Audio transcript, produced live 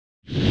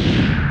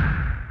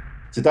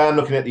Today I'm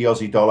looking at the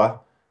Aussie dollar,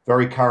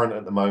 very current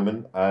at the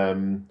moment.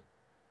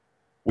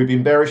 We've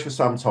been bearish for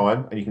some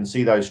time, and you can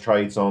see those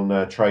trades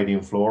on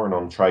Trading Floor and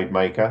on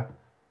TradeMaker.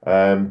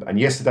 And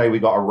yesterday we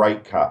got a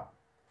rate cut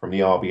from the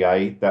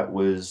RBA that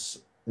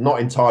was not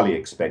entirely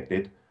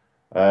expected,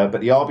 but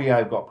the RBA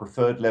have got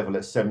preferred level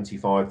at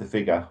 75 the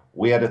figure.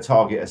 We had a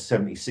target at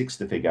 76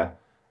 the figure,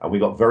 and we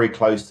got very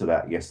close to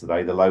that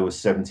yesterday. The low was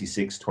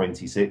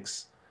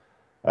 76.26.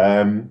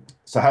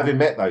 So having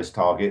met those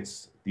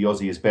targets, the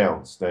Aussie has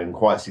bounced and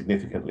quite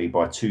significantly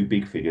by two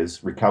big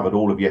figures, recovered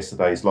all of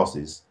yesterday's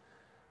losses,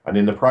 and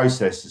in the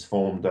process has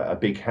formed a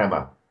big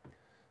hammer.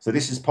 So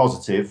this is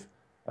positive.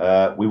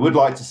 We would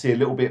like to see a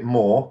little bit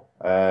more,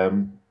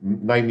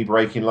 namely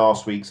breaking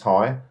last week's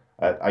high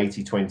at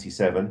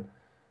 80.27.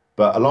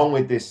 But along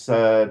with this,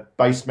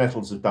 base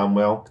metals have done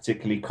well,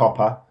 particularly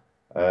copper.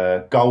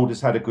 Gold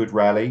has had a good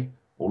rally.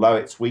 Although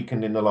it's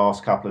weakened in the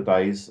last couple of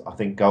days, I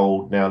think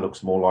gold now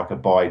looks more like a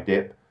buy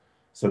dip.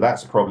 So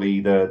that's probably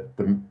the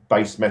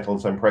base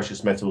metals and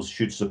precious metals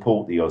should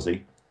support the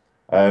Aussie.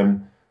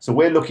 So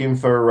we're looking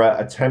for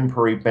a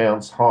temporary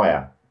bounce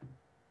higher.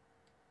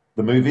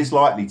 The move is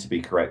likely to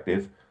be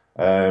corrective,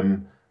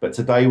 but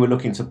today we're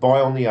looking to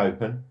buy on the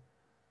open,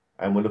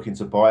 and we're looking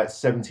to buy at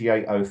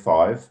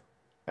 78.05,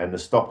 and the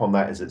stop on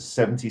that is at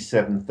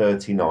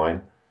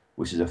 77.39,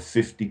 which is a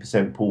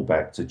 50%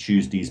 pullback to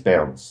Tuesday's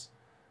bounce.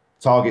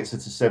 Targets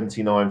at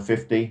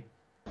 79.50,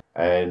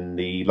 and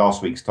the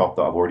last week's top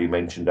that I've already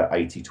mentioned at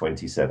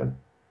 80.27.